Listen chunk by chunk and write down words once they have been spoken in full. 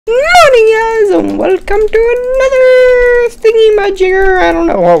and welcome to another thingy-majigger. I don't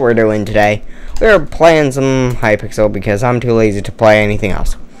know what we're doing today. We're playing some Hypixel because I'm too lazy to play anything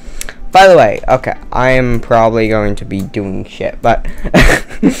else. By the way, okay, I am probably going to be doing shit, but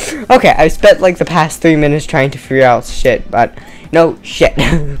okay, I've spent like the past 3 minutes trying to figure out shit, but no shit.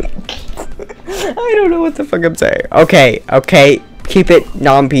 I don't know what the fuck I'm saying. Okay, keep it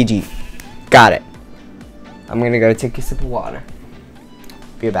non-PG. Got it. I'm gonna go take a sip of water.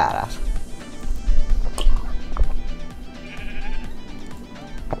 Be a badass.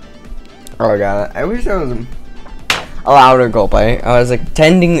 Oh god, I wish there was a louder goalplay. I was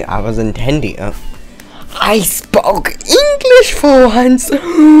intending. I spoke English for once.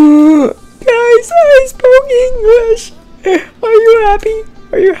 Guys, I spoke English. Are you happy?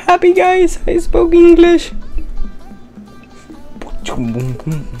 Are you happy, guys? I spoke English.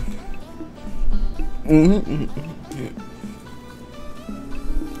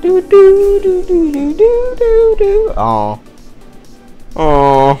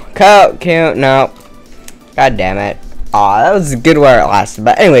 Oh, cute, no. God damn it. Aw, that was good where it lasted.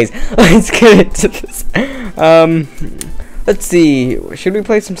 But anyways, let's get into this. Let's see. Should we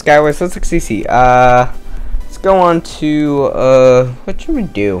play some Skywars? Let's actually see. Let's go on to, what should we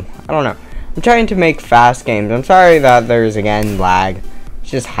do? I don't know. I'm trying to make fast games. I'm sorry that there's, again, lag.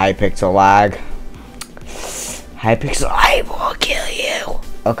 It's just Hypixel lag. Hypixel, I will kill you.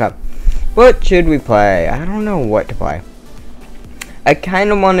 Okay. What should we play? I don't know what to play. I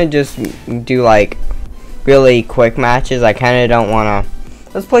kind of want to just do, like, really quick matches. I kind of don't want to...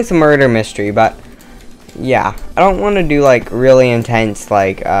 Let's play some murder mystery, but... Yeah. I don't want to do, like, really intense,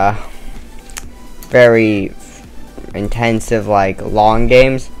 like, very intensive, like, long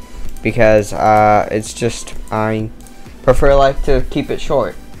games. Because, it's just... I prefer, like, to keep it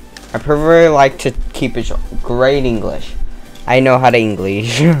short. I prefer, like, to keep it short. Great English. I know how to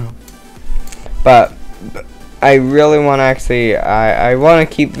English. But I really want to actually, I want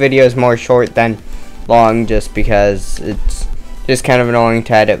to keep videos more short than long, just because it's just kind of annoying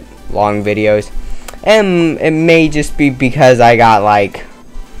to edit long videos. And it may just be because I got, like,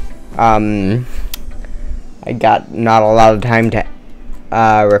 I got not a lot of time to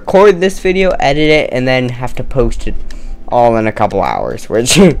record this video, edit it, and then have to post it all in a couple hours,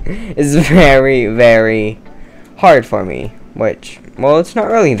 which is very, very hard for me. Which, well, it's not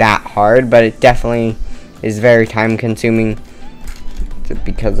really that hard, but it definitely is very time consuming,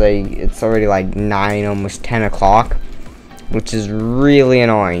 because it's already like 9, almost 10 o'clock, which is really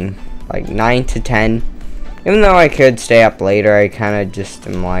annoying. Like 9 to 10. Even though I could stay up later, I kind of just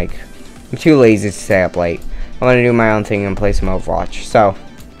am like, I'm too lazy to stay up late. I want to do my own thing and play some Overwatch. So,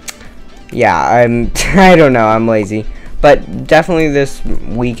 yeah, I don't know, I'm lazy. But definitely this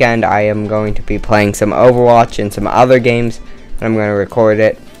weekend I am going to be playing some Overwatch and some other games, and I'm going to record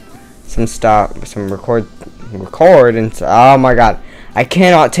it. Record, and oh my god. I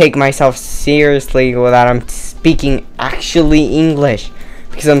cannot take myself seriously without I'm speaking actually English,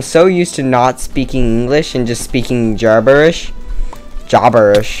 because I'm so used to not speaking English and just speaking gibberish,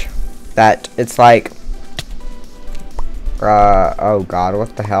 that it's like, oh god,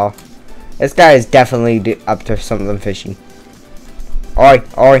 what the hell? This guy is definitely up to something fishy. Oi,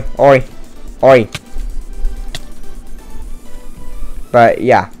 oi, oi, oi. But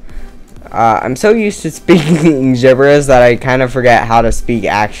yeah, I'm so used to speaking gibberish that I kind of forget how to speak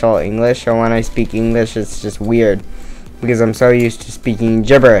actual English. So when I speak English, it's just weird, because I'm so used to speaking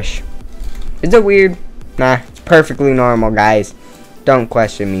gibberish. Is it weird? Nah, it's perfectly normal, guys. Don't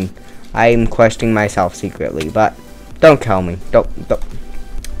question me. I am questioning myself secretly, but don't kill me.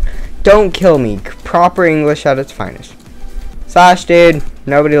 Don't kill me. Proper English at its finest. Slash, dude.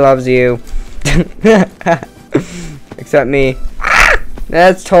 Nobody loves you. Except me. Ah!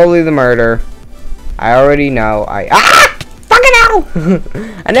 That's totally the murder. I already know. Fucking hell!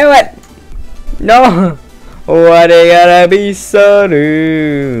 I knew it! No! Why they gotta be so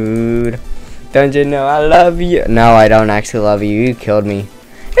rude? Don't you know I love you? No, I don't actually love you. You killed me.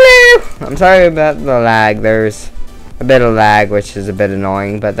 Hello! I'm sorry about the lag. There's a bit of lag, which is a bit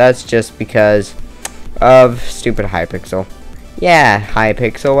annoying, but that's just because of stupid Hypixel. Yeah,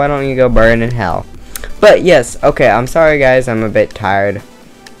 Hypixel, why don't you go burn in hell? But yes, okay, I'm sorry guys, I'm a bit tired.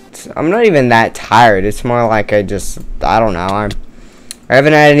 I'm not even that tired, it's more like I don't know, I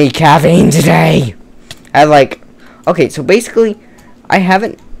haven't had any caffeine today. I had like, okay, so basically, I had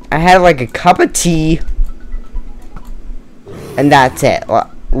like a cup of tea, and that's it.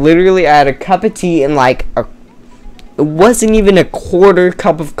 Literally, I had a cup of tea and like it wasn't even a quarter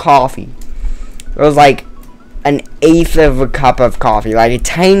cup of coffee. It was like an eighth of a cup of coffee. Like a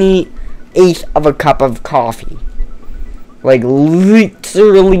tiny eighth of a cup of coffee. like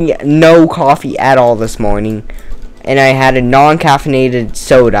literally no coffee at all this morning, and I had a non-caffeinated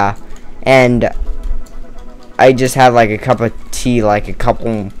soda, and I just had like a cup of tea like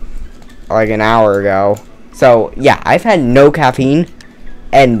an hour ago. So yeah, I've had no caffeine,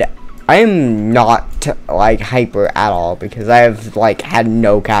 and I'm not like hyper at all because I have like had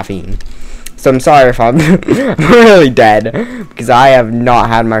no caffeine. So I'm sorry if I'm really dead, because I have not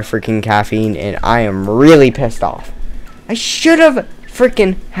had my freaking caffeine and I am really pissed off. I should have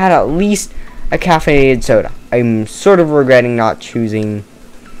freaking had at least a caffeinated soda. I'm sort of regretting not choosing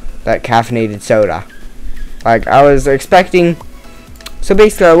that caffeinated soda. Like, I was expecting, so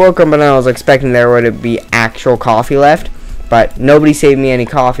basically I woke up and I was expecting there would be actual coffee left, but nobody saved me any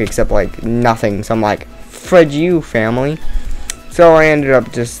coffee except like nothing. So I'm like, fudge you, family. So I ended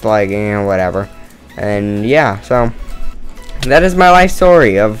up just like, whatever. And yeah, so that is my life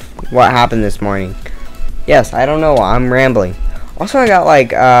story of what happened this morning. Yes, I don't know, I'm rambling. Also, I got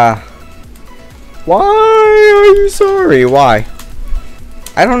like, why are you sorry? Why?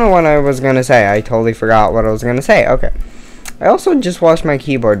 I don't know what I was gonna say. I totally forgot what I was gonna say. Okay. I also just washed my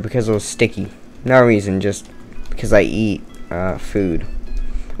keyboard because it was sticky. No reason, just because I eat food.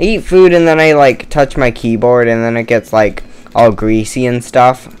 I eat food and then I like touch my keyboard and then it gets like all greasy and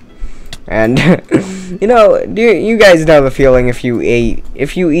stuff. And you know, you guys know the feeling if you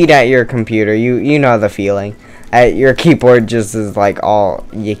eat at your computer, you know the feeling. Your keyboard just is like all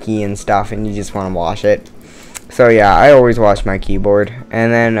yicky and stuff and you just want to wash it. So yeah, I always wash my keyboard,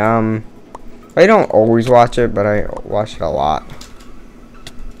 and then I don't always watch it, but I watch it a lot.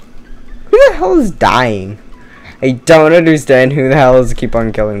 Who the hell is dying? I don't understand who the hell is keep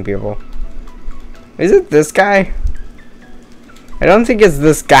on killing people. Is it this guy? I don't think it's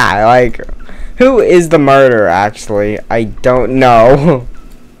this guy. Like, who is the murderer, actually? I don't know.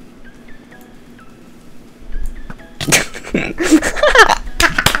 He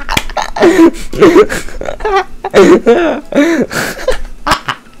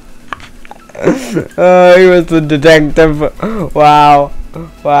was the detective. Wow.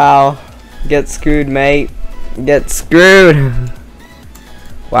 Wow. Get screwed, mate. Get screwed.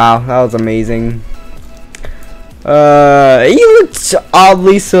 Wow, that was amazing. He looked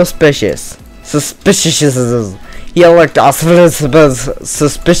oddly suspicious. Suspicious. He looked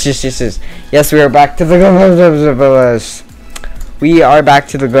suspicious. Yes, we are back to the Gerblers. We are back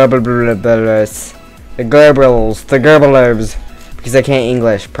to the Gerblers. The Gerblers. Because I can't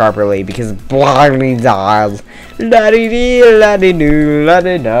English properly. Because blindly dials. La-dee-dee, la-dee-doo,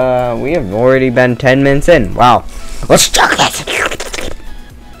 la-dee-da. We have already been 10 minutes in. Wow. Let's check this.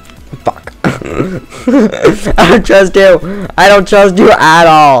 Fuck. I don't trust you. I don't trust you at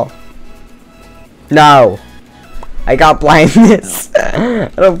all. No. I got blindness.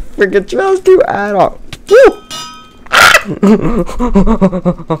 I don't freaking trust you at all.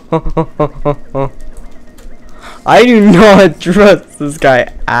 I do not trust this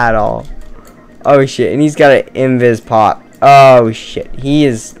guy at all. Oh shit, and he's got an invis pot. Oh shit, he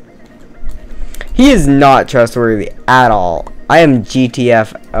is not trustworthy at all. I am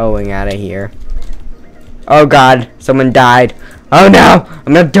GTFOing out of here. Oh god, someone died. Oh no,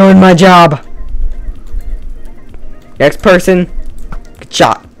 I'm not doing my job. Next person, good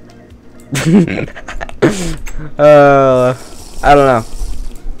shot. I don't know.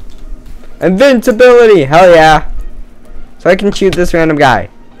 Invincibility, hell yeah. So I can shoot this random guy.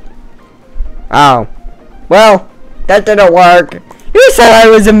 Oh. Well, that didn't work. You said I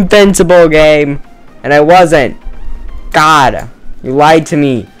was invincible, game. And I wasn't. God, you lied to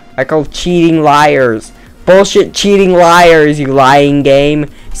me. I call cheating liars. Bullshit cheating liars, you lying game. You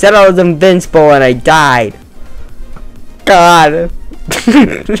said I was invincible and I died. God.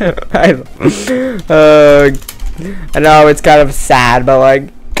 I know it's kind of sad, but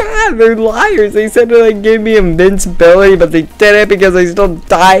like, God, they're liars. They said they gave me invincibility, but they did it because I still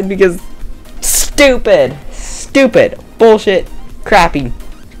died because stupid, bullshit, crappy,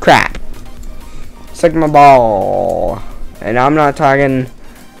 crap. Suck my ball. And I'm not talking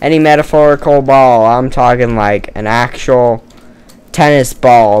any metaphorical ball. I'm talking like an actual tennis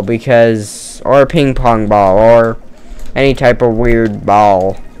ball, because, or a ping pong ball, or any type of weird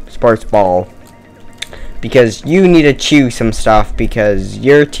ball, sports ball. Because you need to chew some stuff, because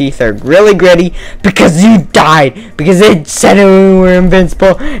your teeth are really gritty, because you died, because they said you were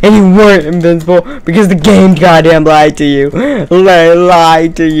invincible, and you weren't invincible, because the game goddamn lied to you. They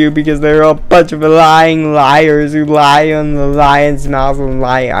lied to you, because they're a bunch of lying liars who lie on the lion's mouth and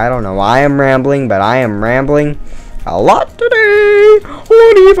lie. I don't know why I'm rambling, but I am rambling a lot today.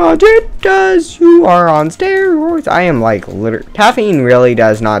 What if I did? Because you are on steroids. I am like literally, caffeine really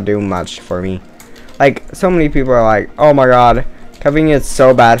does not do much for me. Like, so many people are like, oh my god, caffeine is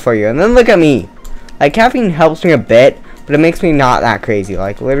so bad for you. And then look at me. Like, caffeine helps me a bit, but it makes me not that crazy.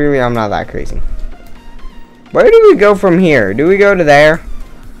 Like, literally, I'm not that crazy. Where do we go from here? Do we go to there?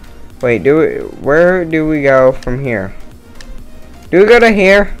 Wait, where do we go from here? Do we go to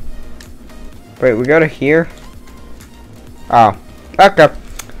here? Wait, we go to here? Oh, okay.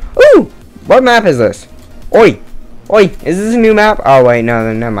 Ooh! What map is this? Oi! Oi! Is this a new map? Oh, wait,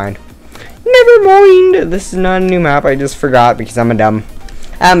 no, never mind. Never mind! This is not a new map, I just forgot because I'm a dumb.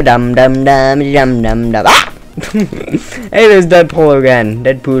 I'm a dumb. Ah! Hey, there's Deadpool again.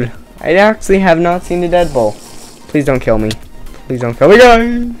 Deadpool. I actually have not seen the Deadpool. Please don't kill me. Please don't kill me,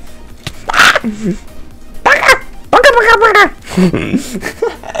 guys!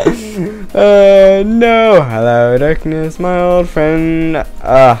 No. Hello, darkness, my old friend.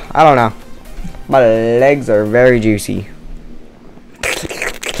 I don't know. My legs are very juicy.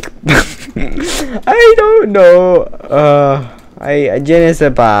 I don't know. I je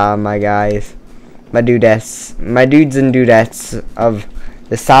sais pas, my guys. My dudes and dudettes of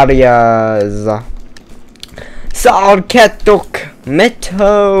the Sarias. Sarketuk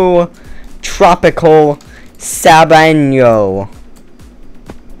Meto Tropical Sabano.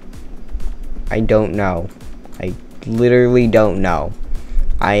 I don't know. I literally don't know.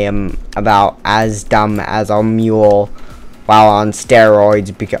 I am about as dumb as a mule while on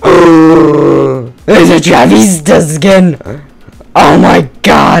steroids because there's a Travis skin. Oh my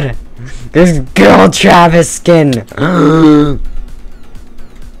god. There's girl Travis skin.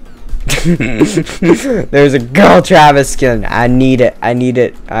 There's a girl Travis skin. I need it.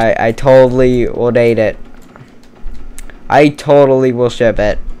 I totally will date it. I totally will ship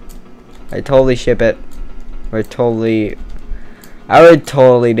it. I totally ship it. I would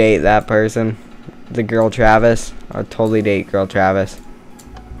totally date that person. The girl Travis. I would totally date girl Travis.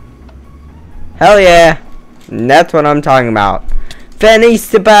 Hell yeah. That's what I'm talking about.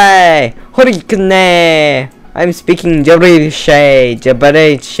 Fenisibai! Horikune! I'm speaking Jabriche,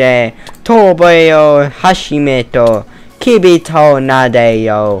 Toboyo, Hashimeto, Kibito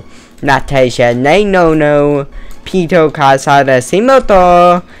Nadeyo, Natasha Nainono, Pito Kasada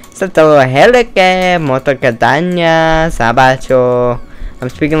Simoto, Sato Helike, Motokadanya, Sabacho. I'm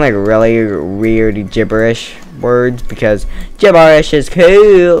speaking like really weird gibberish words because gibberish is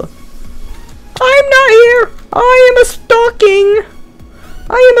cool. I'm not here. I am a stocking.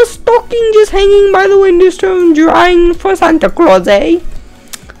 Just hanging by the windowstone drying for Santa Claus, eh?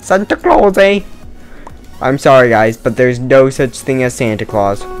 Santa Claus, eh? I'm sorry, guys, but there's no such thing as Santa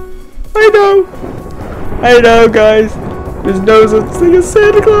Claus. I know, guys. There's no such thing as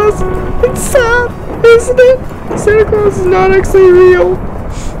Santa Claus. It's sad, isn't it? Santa Claus is not actually real.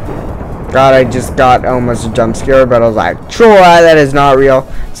 God, I just got almost a jump scare, but I was like, Troy, that is not real.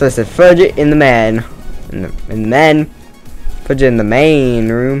 So I said, fudge it in the man. And then, fudge it in the main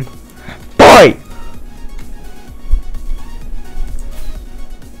room. Boy!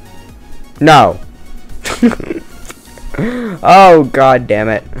 No. Oh, god damn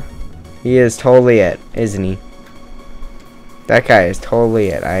it. He is totally it, isn't he? That guy is totally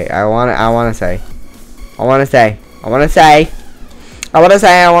it. I want to say I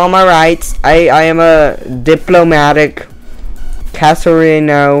want my rights. I am a diplomatic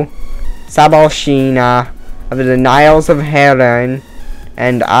Casarino Sabalshina of the Niles of Heron,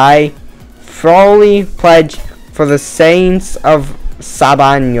 and I fully pledge for the saints of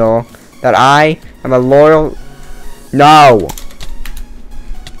Sabano that I am a loyal. No.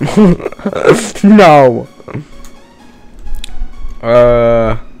 No.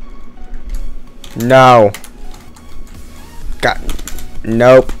 No. God.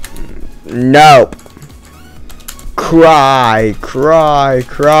 Nope. Cry.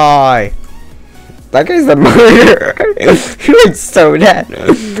 That guy's a murderer. He looks so dead.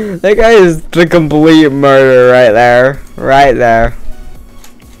 That guy is the complete murderer right there.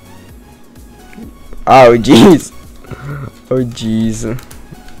 Oh jeez. Oh jeez.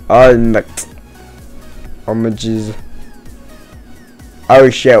 Oh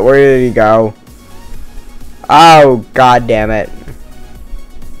shit, where did he go? Oh god damn it.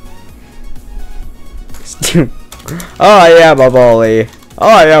 Oh I am a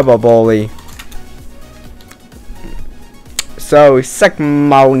bully. So suck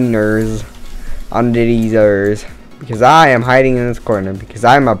my wieners on these ears, because I am hiding in this corner because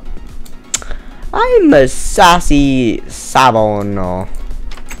I'm a sassy sabono.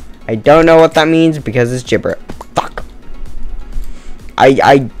 I don't know what that means because it's gibber. Fuck.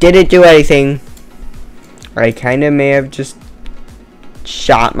 I didn't do anything. I kind of may have just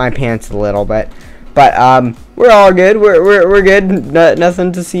shot my pants a little bit, but we're all good. We're good.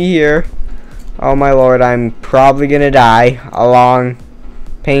 Nothing to see here. Oh my lord, I'm probably gonna die a long,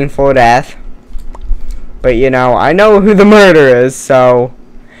 painful death. But you know, I know who the murderer is, so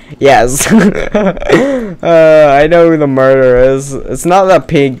yes. I know who the murderer is. It's not the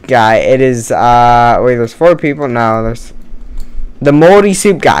pig guy. It is, wait, there's 4 people? No, there's the moldy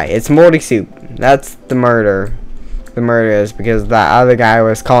soup guy. It's moldy soup. That's the murder. The murder is because that other guy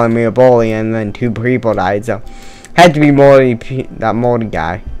was calling me a bully and then 2 people died, so had to be that moldy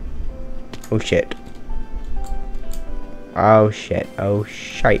guy. Oh shit. Oh shit. Oh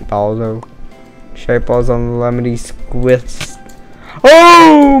shite balls. Oh shite balls on the lemony squifts.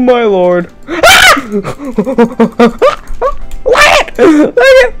 Oh my lord. Look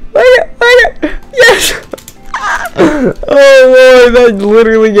it. Yes. Oh lord, that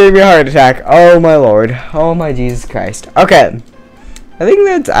literally gave me a heart attack. Oh my lord. Oh my Jesus Christ. Okay. I think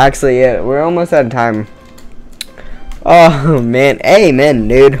that's actually it. We're almost out of time. Oh man. Amen,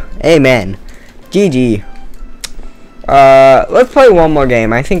 dude. Amen. GG. Let's play one more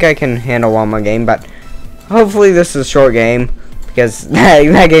game. I think I can handle one more game, but hopefully this is a short game because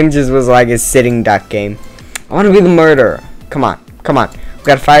that game just was like a sitting duck game. I want to be the murderer. Come on. Come on. We've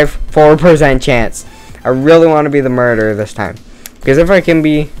got a 4% chance. I really want to be the murderer this time. Because if I can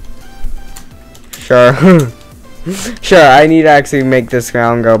be... Sure. Sure, I need to actually make this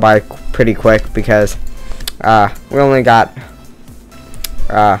round go by pretty quick because we only got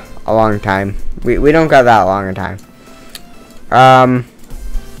a long time. We don't got that long a time.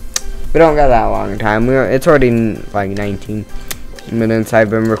 We don't got that long a time. It's already like 19 minutes I've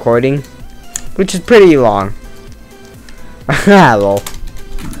been recording, which is pretty long. Lol.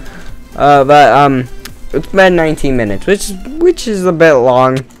 But it's been 19 minutes, which is a bit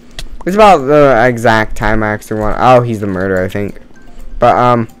long. It's about the exact time I actually want. Oh, he's the murderer, I think. But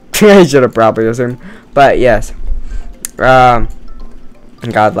I should have probably assumed. But yes. God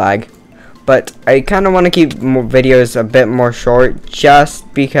lag. But I kind of want to keep videos a bit more short,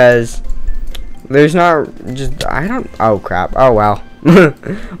 just because there's not just oh crap. Oh well. Well,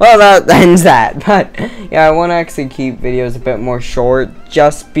 that ends that. But yeah, I want to actually keep videos a bit more short,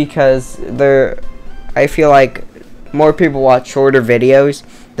 just because I feel like more people watch shorter videos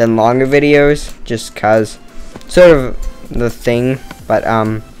than longer videos, just cause sort of the thing. But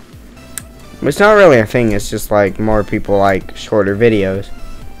it's not really a thing. It's just like more people like shorter videos.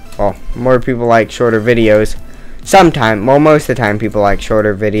 Well, more people like shorter videos. Most of the time, people like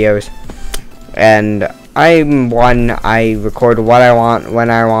shorter videos. And I record what I want, when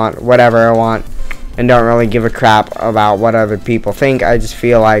I want, whatever I want, and don't really give a crap about what other people think. I just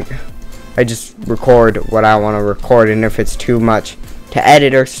feel like I just record what I want to record, and if it's too much to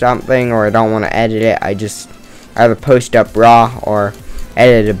edit or something, or I don't want to edit it, I just either post up raw, or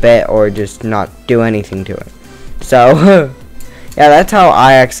edit a bit, or just not do anything to it. So, yeah, that's how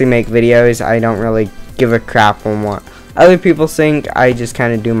I actually make videos. I don't really give a crap on what other people think. I just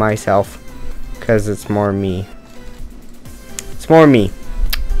kind of do myself, because it's more me. It's more me.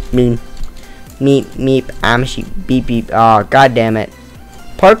 Meep, meep, I'm sheep, beep, beep. Oh, god damn it.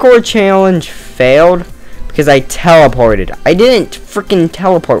 Parkour challenge failed because I teleported. I didn't freaking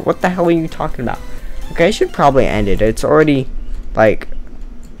teleport. What the hell are you talking about? Okay, I should probably end it. It's already like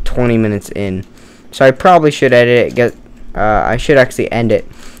 20 minutes in. So I probably should edit it, I should actually end it,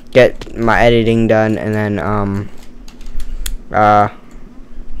 get my editing done, and then I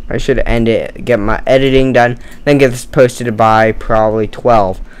should end it, get my editing done, then get this posted by probably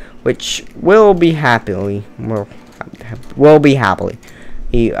 12, which will be happily on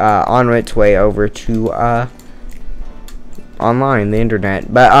its way over to online, the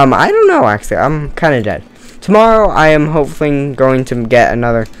internet. But I don't know, actually. I'm kind of dead. Tomorrow I am hopefully going to get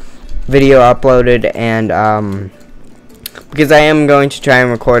another video uploaded, and because I am going to try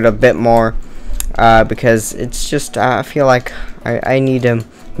and record a bit more, because it's just I feel like I need to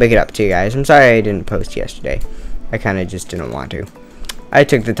make it up to you guys. I'm sorry I didn't post yesterday. I kind of just didn't want to. I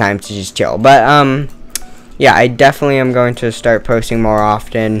took the time to just chill. But yeah, I definitely am going to start posting more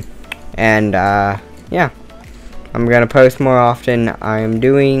often, and yeah, I'm gonna post more often. I am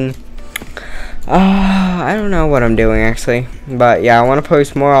doing I don't know what I'm doing actually, but yeah, I want to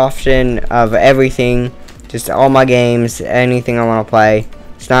post more often of everything, just all my games, anything I want to play.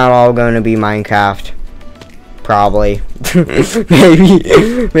 It's not all going to be Minecraft, probably.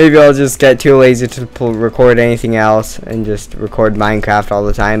 maybe I'll just get too lazy to record anything else and just record Minecraft all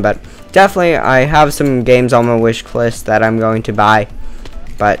the time. But definitely, I have some games on my wish list that I'm going to buy.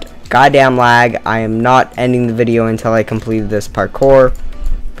 But goddamn lag, I am not ending the video until I complete this parkour,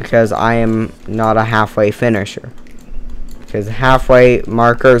 because I am not a halfway finisher. Because halfway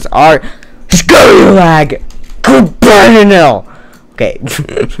markers are screw you, lag. Go burn in hell. Okay.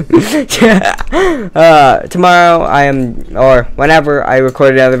 Tomorrow or whenever I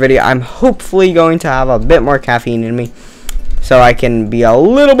record another video, I'm hopefully going to have a bit more caffeine in me, so I can be a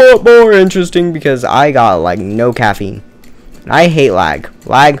little bit more interesting, because I got like no caffeine. I hate lag.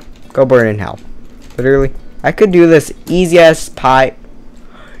 Lag, go burn in hell. Literally, I could do this easy as pie.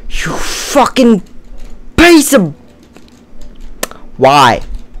 You fucking piece of. Why?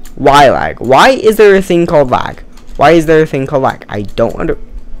 Why lag? Why is there a thing called lag? Why is there a thing called lag? I don't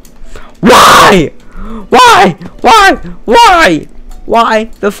Why? Why? Why? Why? Why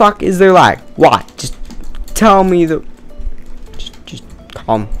the fuck is there lag? Why? Just tell me the. Just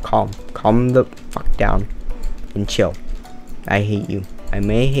calm the fuck down and chill. I hate you. I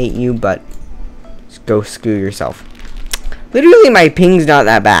may hate you, but just go screw yourself. Literally, my ping's not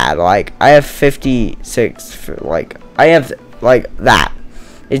that bad. Like, I have 56. Like, I have like that.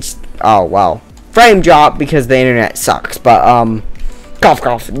 It's oh well. Frame drop because the internet sucks. But cough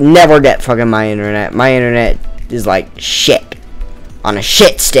cough. Never get fucking my internet. My internet is like shit on a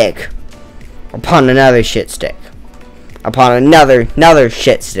shit stick upon another shit stick upon another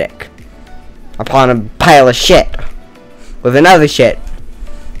shit stick upon a pile of shit with another shit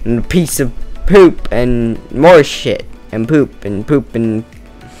and a piece of poop and more shit and poop and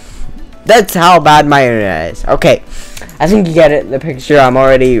that's how bad my internet is. Okay, I think you get it, the picture. I'm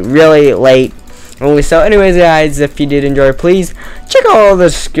already really late. So anyways guys, if you did enjoy, please check out the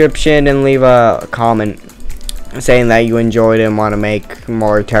description and leave a comment saying that you enjoyed and want to make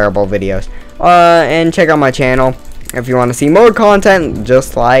more terrible videos. And check out my channel if you want to see more content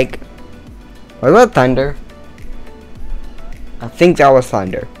just like, was that thunder? I think that was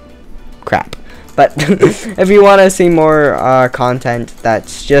thunder. Crap. But if you want to see more content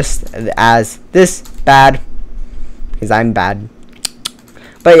that's just as this bad, because I'm bad.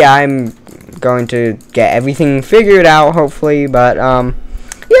 But yeah, I'm going to get everything figured out hopefully. But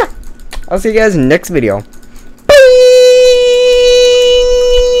yeah, I'll see you guys in the next video.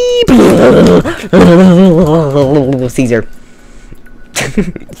 Caesar.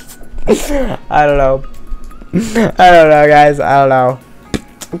 I don't know. I don't know, guys. I don't know.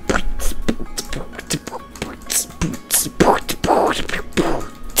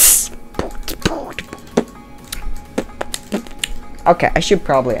 Okay, I should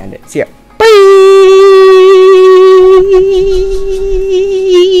probably end it. See ya. Bye.